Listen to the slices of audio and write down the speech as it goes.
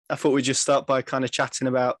I thought we'd just start by kind of chatting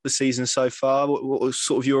about the season so far. What was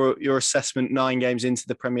sort of your assessment 9 games into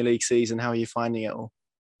the Premier League season? How are you finding it all?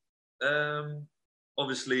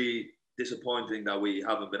 Obviously, disappointing that we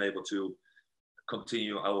haven't been able to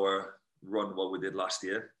continue our run what we did last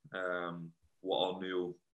year. We all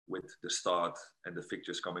knew with the start and the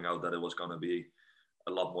fixtures coming out that it was going to be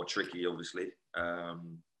a lot more tricky, obviously.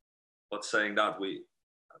 But saying that,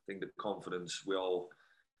 I think the confidence we all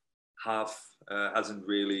have hasn't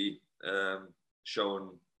really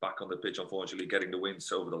shown back on the pitch, unfortunately, getting the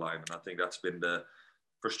wins over the line. And I think that's been the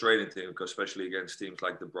frustrating thing, because especially against teams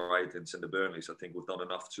like the Brightons and the Burnleys, I think we've done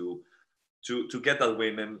enough to get that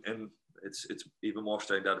win, and it's even more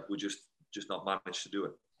frustrating that we just not managed to do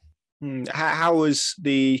it. How was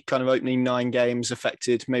the kind of opening 9 games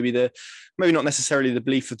affected? Maybe not necessarily the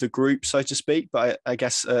belief of the group, so to speak, but I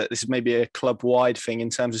guess this is maybe a club-wide thing in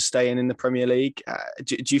terms of staying in the Premier League.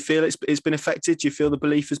 Do you feel it's been affected? Do you feel the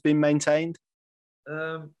belief has been maintained?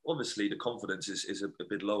 Obviously, the confidence is a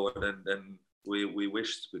bit lower than we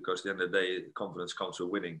wished, because at the end of the day, confidence comes with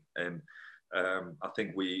winning. And I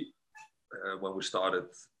think when we started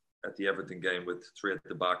at the Everton game with 3 at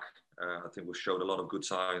the back, I think we showed a lot of good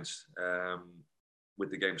signs with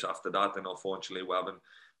the games after that. And unfortunately, we haven't.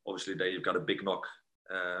 Obviously, there you've got a big knock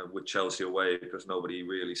with Chelsea away, because nobody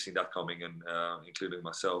really seen that coming, and including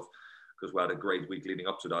myself, because we had a great week leading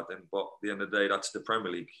up to that. But at the end of the day, that's the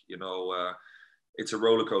Premier League. It's a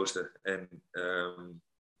roller coaster, and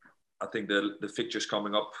I think the fixtures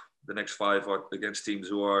coming up, the next 5 are against teams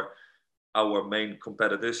who are our main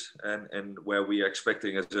competitors, and where we are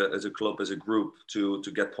expecting as a club, as a group, to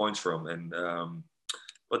get points from. And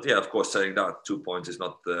but yeah, of course, saying that 2 points is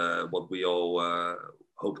not what we all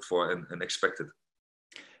hoped for and expected.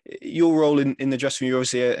 Your role in the dressing room, you're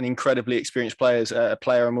obviously an incredibly experienced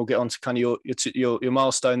player, and we'll get on to kind of your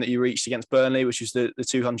milestone that you reached against Burnley, which is the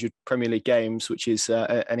 200 Premier League games, which is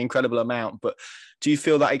an incredible amount. But do you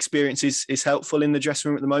feel that experience is helpful in the dressing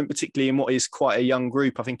room at the moment, particularly in what is quite a young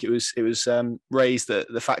group? I think it was raised that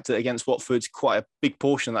the fact that against Watford, quite a big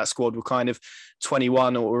portion of that squad were kind of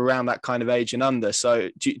 21 or around that kind of age and under. So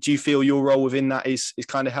do you feel your role within that is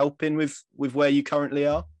kind of helping with where you currently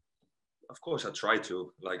are? Of course, I try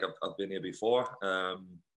to. Like, I've been here before.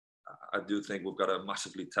 I do think we've got a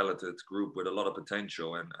massively talented group with a lot of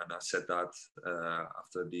potential. And I said that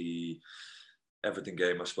after the Everton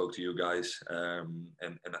game, I spoke to you guys. And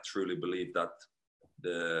I truly believe that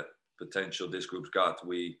the potential this group's got,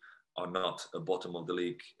 we are not a bottom of the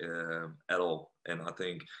league at all. And I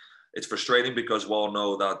think it's frustrating, because we all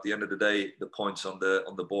know that at the end of the day, the points on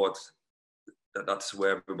the board, that's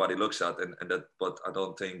where everybody looks at, but I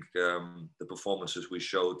don't think the performances we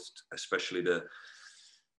showed, especially the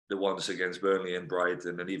ones against Burnley and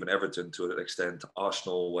Brighton and even Everton to an extent,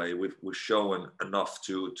 Arsenal way, we've shown enough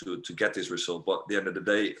to get this result. But at the end of the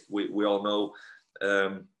day, we all know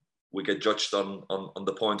we get judged on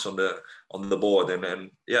the points on the board,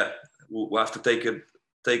 and yeah, we have to take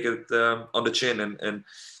it on the chin, and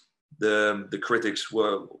the critics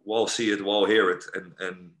will all see it, will all hear it,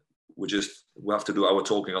 and we have to do our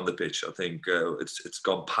talking on the pitch. I think it's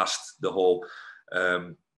gone past the whole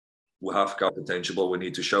we have got potential, but we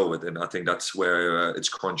need to show it, and I think that's where it's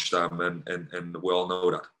crunch time, and we all know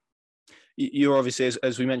that. You're obviously,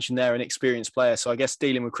 as we mentioned there, an experienced player, so I guess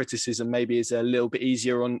dealing with criticism maybe is a little bit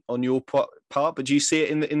easier on your part. But do you see it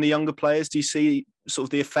in the younger players? Do you see sort of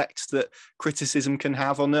the effects that criticism can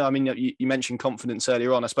have on them? I mean, you mentioned confidence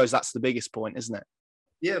earlier on. I suppose that's the biggest point, isn't it?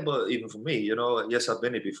 Yeah, but even for me, yes, I've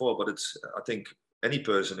been here before, but I think any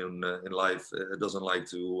person in life doesn't like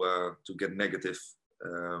to get negative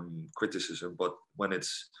criticism, but when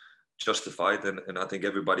it's justified, and I think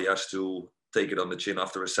everybody has to take it on the chin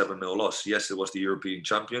after a 7-0 loss. Yes, it was the European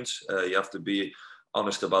champions. You have to be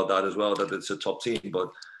honest about that as well, that it's a top team,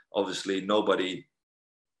 but obviously nobody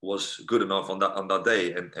was good enough on that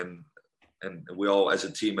day, and we all, as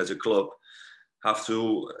a team, as a club, have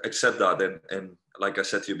to accept that, and like I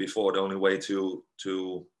said to you before, the only way to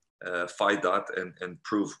fight that and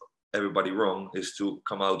prove everybody wrong is to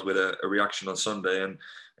come out with a reaction on Sunday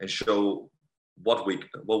and show what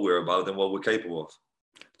we're about and what we're capable of.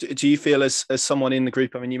 Do you feel as someone in the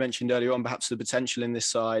group, I mean, you mentioned earlier on perhaps the potential in this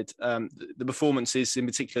side, the performances in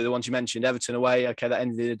particular, the ones you mentioned, Everton away, okay, that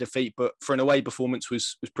ended in a defeat, but for an away performance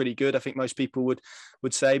was pretty good. I think most people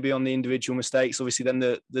would say, beyond the individual mistakes. Obviously then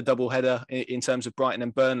the double header in terms of Brighton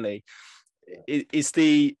and Burnley. Is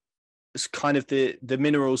kind of the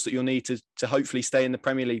minerals that you'll need to hopefully stay in the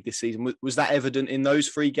Premier League this season, was that evident in those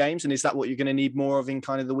 3 games, and is that what you're going to need more of in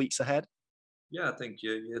kind of the weeks ahead? Yeah, I think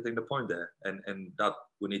you think the point there, and that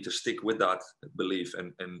we need to stick with that belief,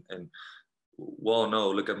 and well, no,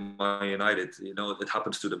 look at Man United. You know, it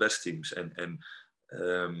happens to the best teams, and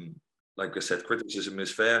like I said, criticism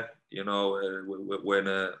is fair. You know, we're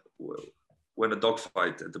in a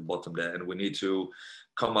dogfight at the bottom there, and we need to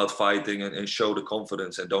come out fighting and show the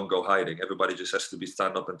confidence and don't go hiding. Everybody just has to be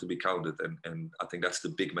stand up and to be counted, and I think that's the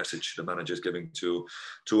big message the manager is giving to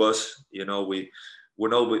us. You know, we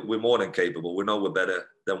know we're more than capable. We know we're better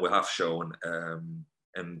than we have shown.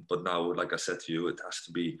 But now, like I said to you, it has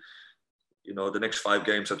to be, you know, the next 5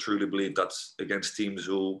 games. I truly believe that's against teams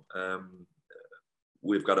who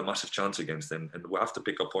we've got a massive chance against them, and we have to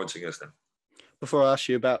pick up points against them. Before I ask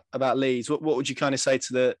you about Leeds, what would you kind of say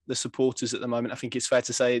to the supporters at the moment? I think it's fair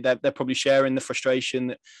to say they're probably sharing the frustration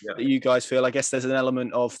that you guys feel. I guess there's an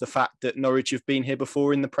element of the fact that Norwich have been here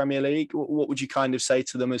before in the Premier League. What would you kind of say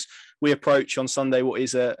to them as we approach on Sunday what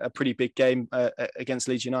is a pretty big game against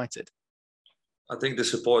Leeds United? I think the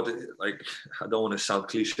support, like, I don't want to sound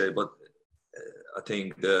cliche, but I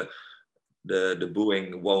think the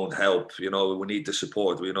booing won't help. You know, we need the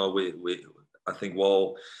support. You know, I think we're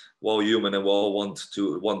all human, and we all want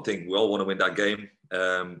one thing. We all want to win that game.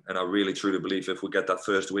 And I really truly believe if we get that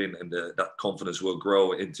first win, and that confidence will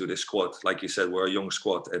grow into this squad. Like you said, we're a young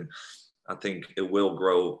squad, and I think it will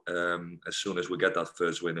grow as soon as we get that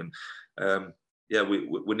first win. And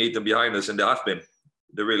we need them behind us, and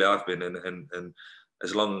they really have been. And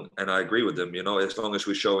as long, and I agree with them, you know, as long as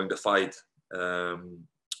we're showing the fight, and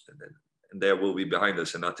they will be behind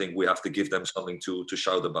us. And I think we have to give them something to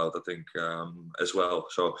shout about, I think, as well.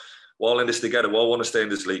 So we're all in this together. We all want to stay in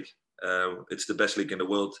this league. It's the best league in the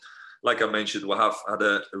world. Like I mentioned, we have had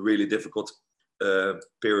a really difficult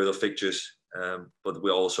period of fixtures, but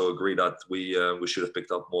we also agree that we should have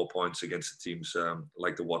picked up more points against the teams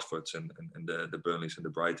like the Watfords and the Burnleys and the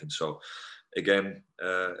Brighton. So again,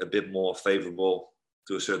 a bit more favourable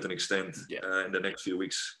to a certain extent in the next few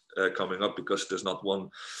weeks coming up, because there's not one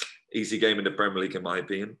easy game in the Premier League, in my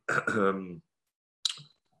opinion.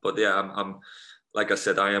 But yeah, I'm like I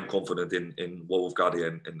said, I am confident in what we've got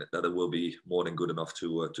here, and that it will be more than good enough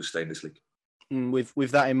to stay in this league.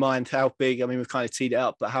 With that in mind, how big? I mean, we've kind of teed it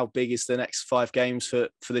up, but how big is the next 5 games for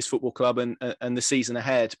this football club and the season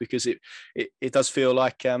ahead? Because it does feel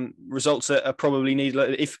like results are probably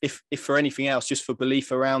needed, if for anything else, just for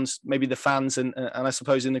belief around maybe the fans and I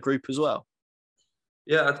suppose in the group as well.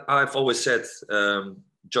 Yeah, I've always said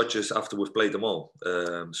judges after we've played them all.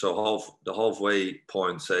 So the halfway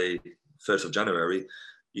point, say 1st of January,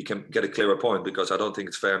 you can get a clearer point, because I don't think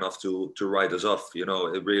it's fair enough to write us off. You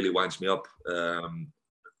know, it really winds me up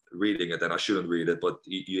reading it, and I shouldn't read it, but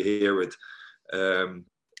you hear it,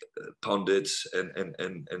 pundits and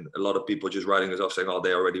a lot of people just writing us off, saying, "Oh,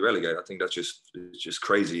 they're already relegated." I think that's just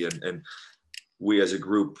crazy. And we as a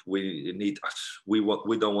group, we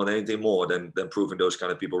don't want anything more than proving those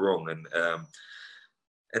kind of people wrong.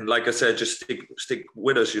 And like I said, just stick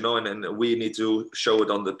with us, you know, and we need to show it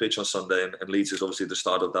on the pitch on Sunday, and Leeds is obviously the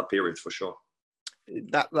start of that period for sure.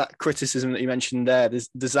 That criticism that you mentioned there,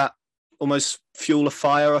 does that almost fuel a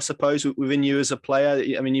fire, I suppose, within you as a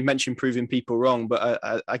player? I mean, you mentioned proving people wrong, but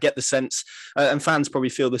I get the sense, and fans probably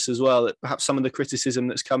feel this as well, that perhaps some of the criticism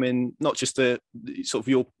that's come in, not just the sort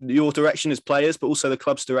of your direction as players, but also the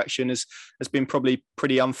club's direction has been probably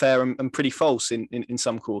pretty unfair and pretty false in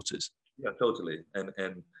some quarters. Yeah, totally.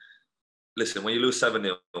 And listen, when you lose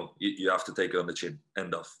 7-0, you have to take it on the chin.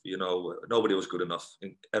 End of. You know, nobody was good enough.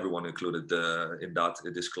 Everyone included in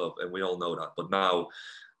this club, and we all know that. But now,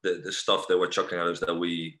 the stuff that we're chucking at us, that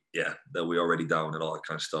we already down and all that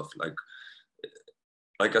kind of stuff.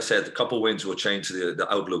 Like I said, a couple of wins will change the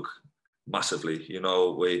outlook massively. You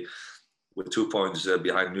know, we're 2 points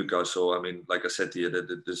behind Newcastle. I mean, like I said to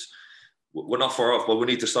you, we're not far off, but we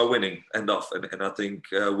need to start winning. End of. And I think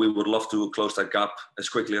we would love to close that gap as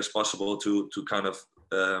quickly as possible to kind of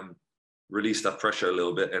release that pressure a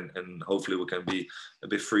little bit, and hopefully we can be a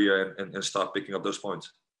bit freer and start picking up those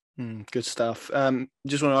points. Good stuff.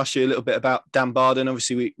 Just want to ask you a little bit about Dan Barden.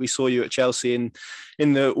 Obviously, we saw you at Chelsea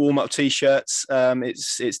in the warm-up t-shirts.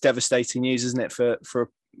 It's devastating news, isn't it, for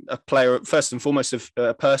a player, first and foremost, of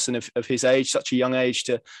a person of his age, such a young age,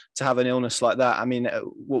 to have an illness like that. I mean,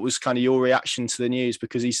 what was kind of your reaction to the news?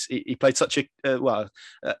 Because he played such a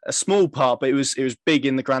small part, but it was big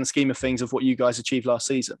in the grand scheme of things of what you guys achieved last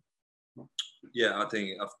season. Yeah, I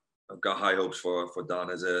think I've got high hopes for Dan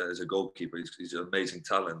as a goalkeeper. He's an amazing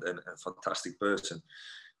talent and a fantastic person.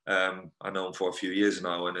 I know him for a few years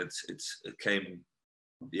now, and it came,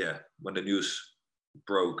 when the news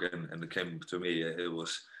broke and it came to me, it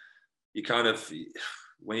was, you kind of,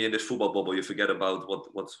 when you're in this football bubble, you forget about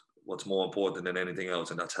what's more important than anything else,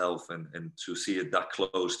 and that's health. And to see it that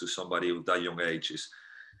close to somebody with that young age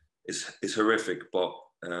is horrific. But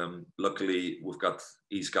luckily,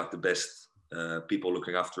 he's got the best people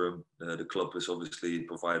looking after him. The club has obviously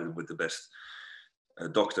provided him with the best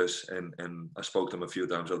doctors, and I spoke to him a few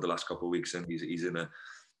times over the last couple of weeks, and he's in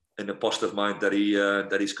a positive mind that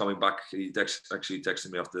he's coming back. He actually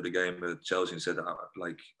texted me after the game at Chelsea and said,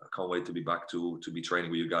 I can't wait to be back to be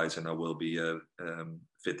training with you guys, and I will be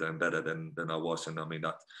fitter and better than I was. And I mean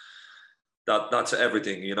that's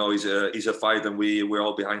everything. You know, he's a fighter, and we're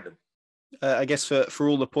all behind him. I guess for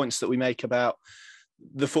all the points that we make about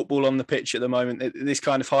the football on the pitch at the moment, this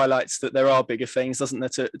kind of highlights that there are bigger things, doesn't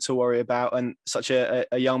there, to worry about? And such a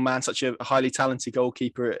young man, such a highly talented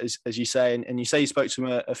goalkeeper, as you say, and you say you spoke to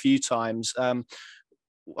him a few times.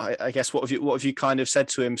 I guess what have you kind of said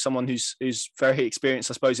to him? Someone who's very experienced,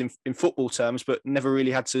 I suppose, in football terms, but never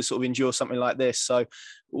really had to sort of endure something like this. So,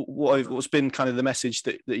 what's been kind of the message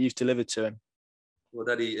that you've delivered to him? Well,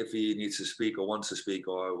 that if he needs to speak or wants to speak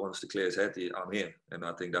or wants to clear his head, I'm here. And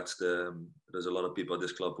I think there's a lot of people at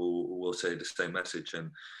this club who will say the same message. And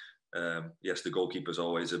yes, the goalkeeper is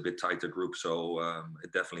always a bit tighter group, so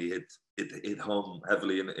it definitely hit home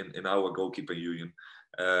heavily in our goalkeeper union.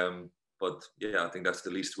 But yeah, I think that's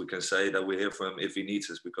the least we can say, that we're here for him if he needs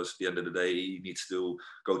us, because at the end of the day, he needs to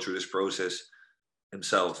go through this process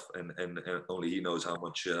himself, and only he knows how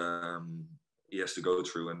much he has to go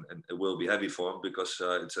through, and it will be heavy for him, because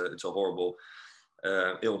it's a horrible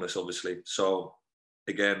illness, obviously. So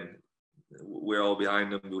again, we're all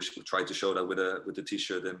behind him. We should try to show that with the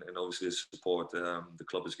t-shirt and obviously the support the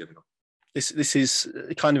club is giving him. This is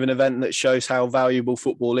kind of an event that shows how valuable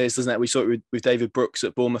football is, doesn't it? We saw it with David Brooks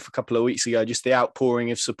at Bournemouth a couple of weeks ago, just the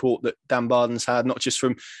outpouring of support that Dan Barden's had, not just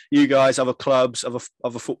from you guys, other clubs,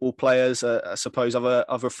 other football players, I suppose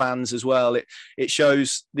other fans as well. It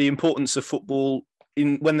shows the importance of football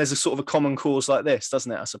when there's a sort of a common cause like this,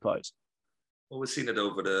 doesn't it, I suppose? Well, we've seen it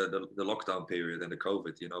over the lockdown period and the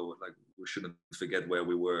COVID. You know, like, we shouldn't forget where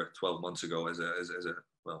we were 12 months ago as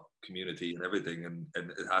a community and everything, and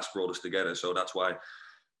it has brought us together. So that's why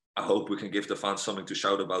I hope we can give the fans something to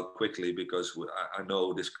shout about quickly, because I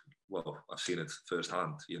know this. Well, I've seen it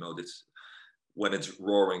firsthand. You know, when it's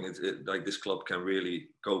roaring, like, this club can really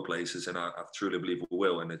go places, and I truly believe we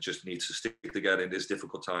will. And it just needs to stick together in this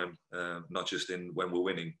difficult time, not just when we're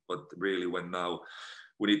winning, but really when now.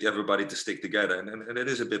 We need everybody to stick together, and it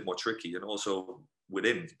is a bit more tricky. And also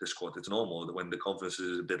within the squad, it's normal that when the confidence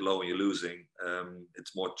is a bit low and you're losing,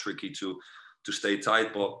 it's more tricky to stay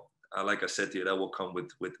tight. But like I said to you, that will come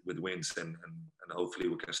with wins, and hopefully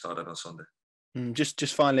we can start it on Sunday.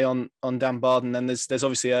 Just finally on Dan Barden, then there's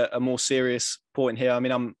obviously a more serious point here. I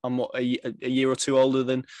mean, I'm what, a year or two older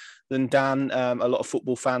than Dan. A lot of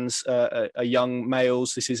football fans are young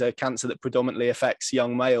males. This is a cancer that predominantly affects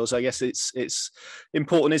young males. I guess it's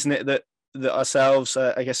important, isn't it, that ourselves,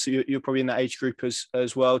 I guess you're probably in that age group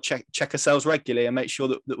as well, check ourselves regularly and make sure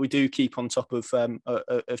that we do keep on top of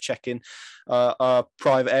checking our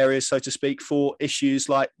private areas, so to speak, for issues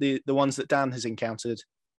like the ones that Dan has encountered.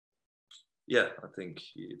 Yeah, I think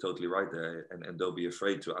you're totally right there, and don't be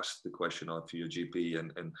afraid to ask the question out to your GP,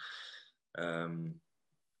 and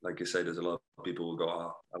like you say, there's a lot of people who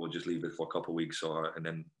go, I will just leave it for a couple of weeks, and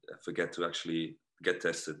then forget to actually get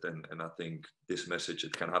tested. And I think this message,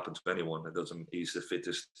 it can happen to anyone. He's the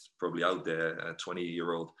fittest probably out there, a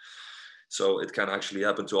 20-year-old. So it can actually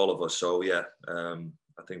happen to all of us. So yeah,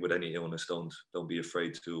 I think with any illness, don't be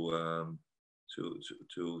afraid to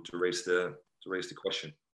raise the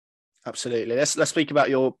question. Absolutely. Let's speak about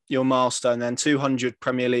your milestone then, 200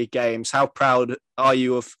 Premier League games. How proud are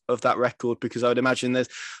you of that record? Because I would imagine there's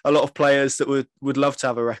a lot of players that would love to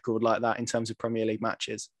have a record like that in terms of Premier League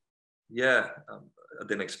matches. Yeah, I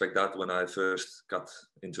didn't expect that when I first got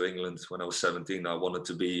into England when I was 17. I wanted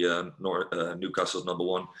to be Newcastle's number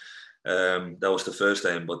one. That was the first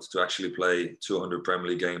aim, but to actually play 200 Premier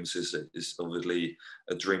League games is obviously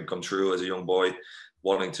a dream come true as a young boy,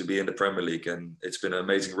 wanting to be in the Premier League. And it's been an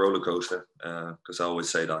amazing roller coaster, because I always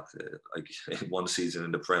say that like in one season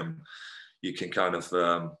in the Prem, you can kind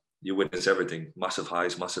of you witness everything, massive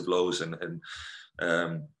highs, massive lows, and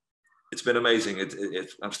it's been amazing.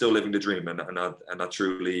 I'm still living the dream, and I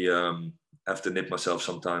truly have to nip myself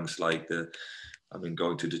sometimes, like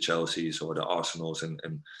going to the Chelseas or the Arsenals and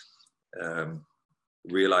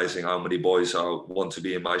realizing how many boys want to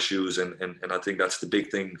be in my shoes, and I think that's the big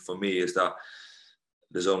thing for me, is that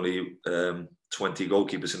there's only 20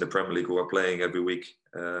 goalkeepers in the Premier League who are playing every week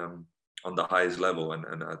on the highest level,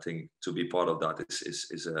 and I think to be part of that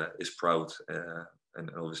is proud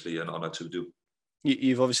and obviously an honour to do.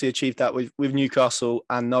 You've obviously achieved that with Newcastle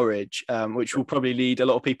and Norwich, which will probably lead a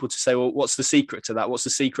lot of people to say, well, what's the secret to that? What's the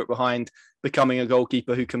secret behind becoming a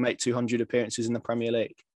goalkeeper who can make 200 appearances in the Premier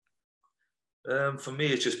League? For me,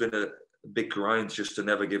 it's just been a big grind just to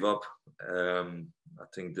never give up. I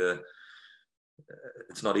think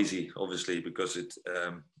it's not easy, obviously, because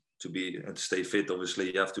to stay fit,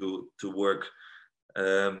 obviously, you have to work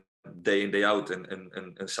day in, day out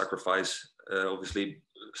and sacrifice, obviously,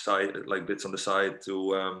 bits on the side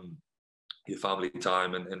to your family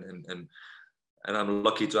time and I'm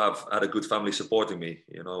lucky to have had a good family supporting me.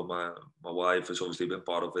 You know, my wife has obviously been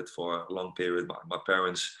part of it for a long period. My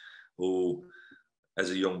parents, who as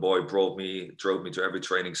a young boy drove me to every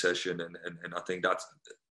training session, and I think that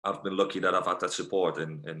I've been lucky that I've had that support,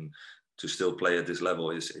 and to still play at this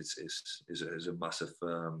level is a massive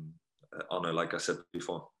honor, like I said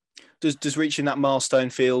before. Does reaching that milestone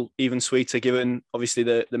feel even sweeter, given obviously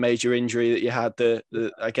the major injury that you had, the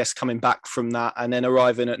I guess coming back from that and then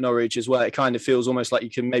arriving at Norwich as well? It kind of feels almost like you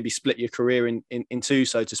can maybe split your career in two,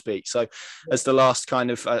 so to speak. So has the last kind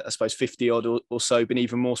of, I suppose, 50 odd or so been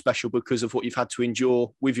even more special because of what you've had to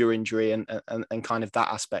endure with your injury and kind of that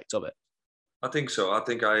aspect of it? I think so. I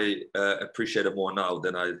think I appreciate it more now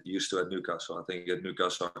than I used to at Newcastle. I think at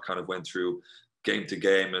Newcastle I kind of went through game to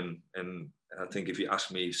game, and I think if you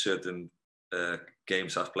ask me certain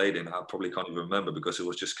games I've played in, I probably can't even remember, because it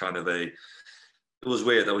was just kind of it was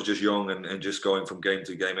weird. I was just young and just going from game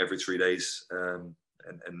to game every 3 days. And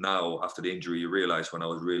now, after the injury, you realize when I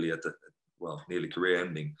was really at nearly career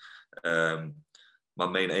ending, my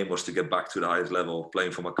main aim was to get back to the highest level,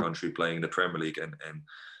 playing for my country, playing in the Premier League. And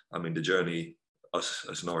I mean, the journey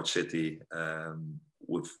as Norwich City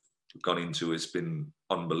we've gone into, it's been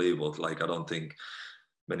unbelievable. Like, I don't think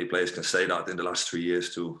many players can say that in the last 3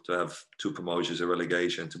 years, to have 2 promotions, a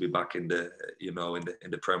relegation, to be back in the in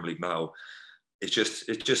the Premier League now.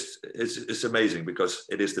 It's amazing, because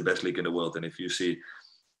it is the best league in the world. And if you see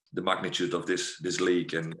the magnitude of this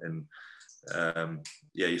league, and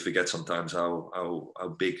you forget sometimes how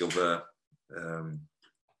big of a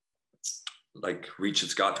reach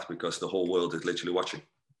it's got, because the whole world is literally watching.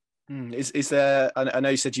 Is there? I know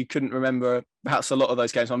you said you couldn't remember perhaps a lot of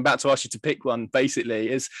those games. I'm about to ask you to pick one.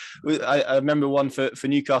 Basically, I remember one for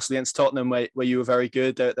Newcastle against Tottenham where you were very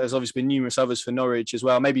good. There's obviously been numerous others for Norwich as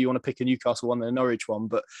well. Maybe you want to pick a Newcastle one and a Norwich one,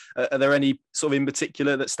 but are there any sort of in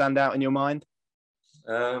particular that stand out in your mind?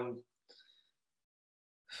 The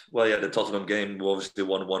Tottenham game, we obviously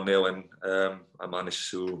won 1-0, and I managed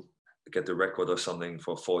to get the record or something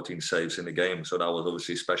for 14 saves in the game. So that was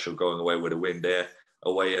obviously special, going away with a win there,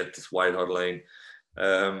 away at White Hart Lane.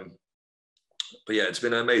 It's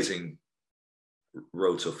been an amazing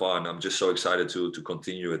road so far, and I'm just so excited to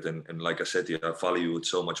continue it. And like I said, I value it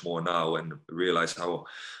so much more now, and realize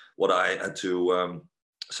what I had to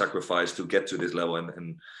sacrifice to get to this level.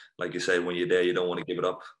 And like you say, when you're there, you don't want to give it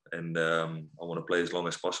up. And I want to play as long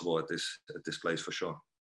as possible at this place, for sure.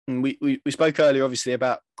 We spoke earlier, obviously,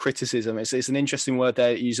 about criticism. It's an interesting word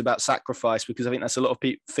there to use about sacrifice, because I think that's a lot of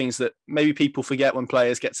things that maybe people forget when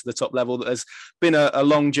players get to the top level, that there's been a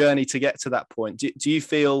long journey to get to that point. Do you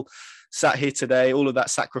feel, sat here today, all of that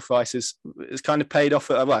sacrifice is kind of paid off?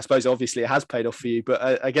 Well, I suppose obviously it has paid off for you,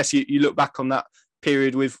 but I guess you look back on that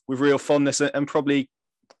period with real fondness and probably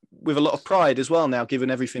with a lot of pride as well now,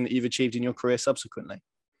 given everything that you've achieved in your career subsequently.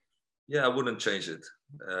 Yeah, I wouldn't change it.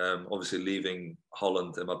 Obviously, leaving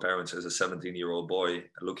Holland and my parents as a 17-year-old boy,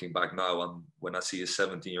 looking back now, when I see a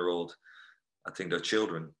 17-year-old, I think they're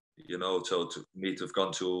children, So to me to have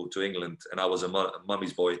gone to England, and I was a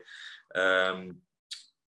mummy's boy,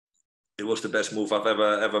 it was the best move I've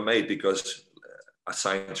ever made, because I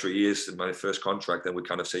signed 3 years in my first contract, and we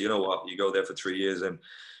kind of say, you know what, you go there for 3 years and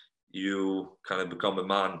you kind of become a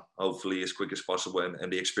man, hopefully as quick as possible,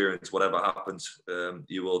 and the experience, whatever happens,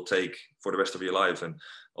 you will take for the rest of your life. And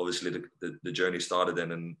obviously the journey started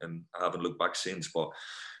then, and I haven't looked back since. But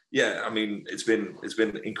yeah, I mean, it's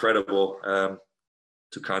been incredible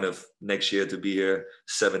to kind of next year to be here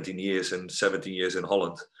 17 years and 17 years in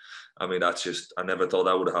Holland. I mean, that's just, I never thought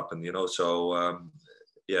that would happen, So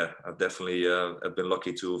I've definitely have been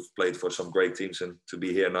lucky to have played for some great teams, and to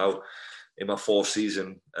be here now in my 4th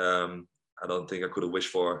season. I don't think I could have wished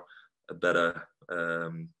for a better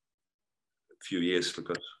few years,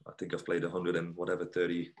 because I think I've played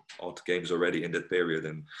 30 odd games already in that period,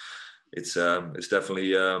 and it's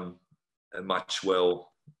definitely a match well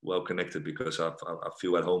connected, because I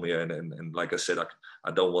feel at home here, and like I said,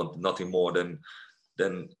 I don't want nothing more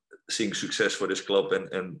than seeing success for this club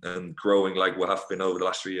and growing like we have been over the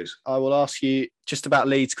last 3 years. I will ask you just about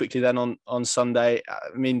Leeds quickly then on Sunday.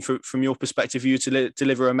 I mean, from your perspective, you to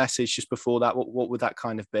deliver a message just before that, what would that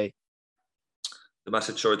kind of be? The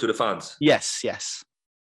message, sorry, to the fans? Yes.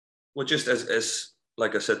 Well, just as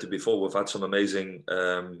like I said to before, we've had some amazing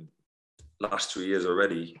last 2 years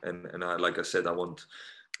already. And I, like I said, I want,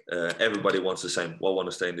 everybody wants the same. We all want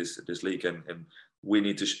to stay in this league, and we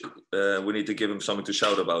need to give them something to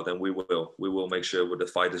shout about, and we will make sure with the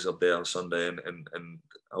fighters up there on Sunday, and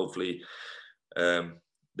hopefully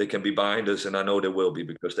they can be behind us, and I know they will be,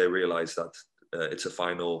 because they realize that it's a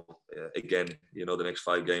final again. You know, the next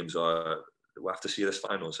 5 games we have to see it as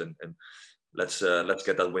finals, and let's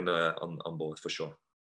get that win on board for sure.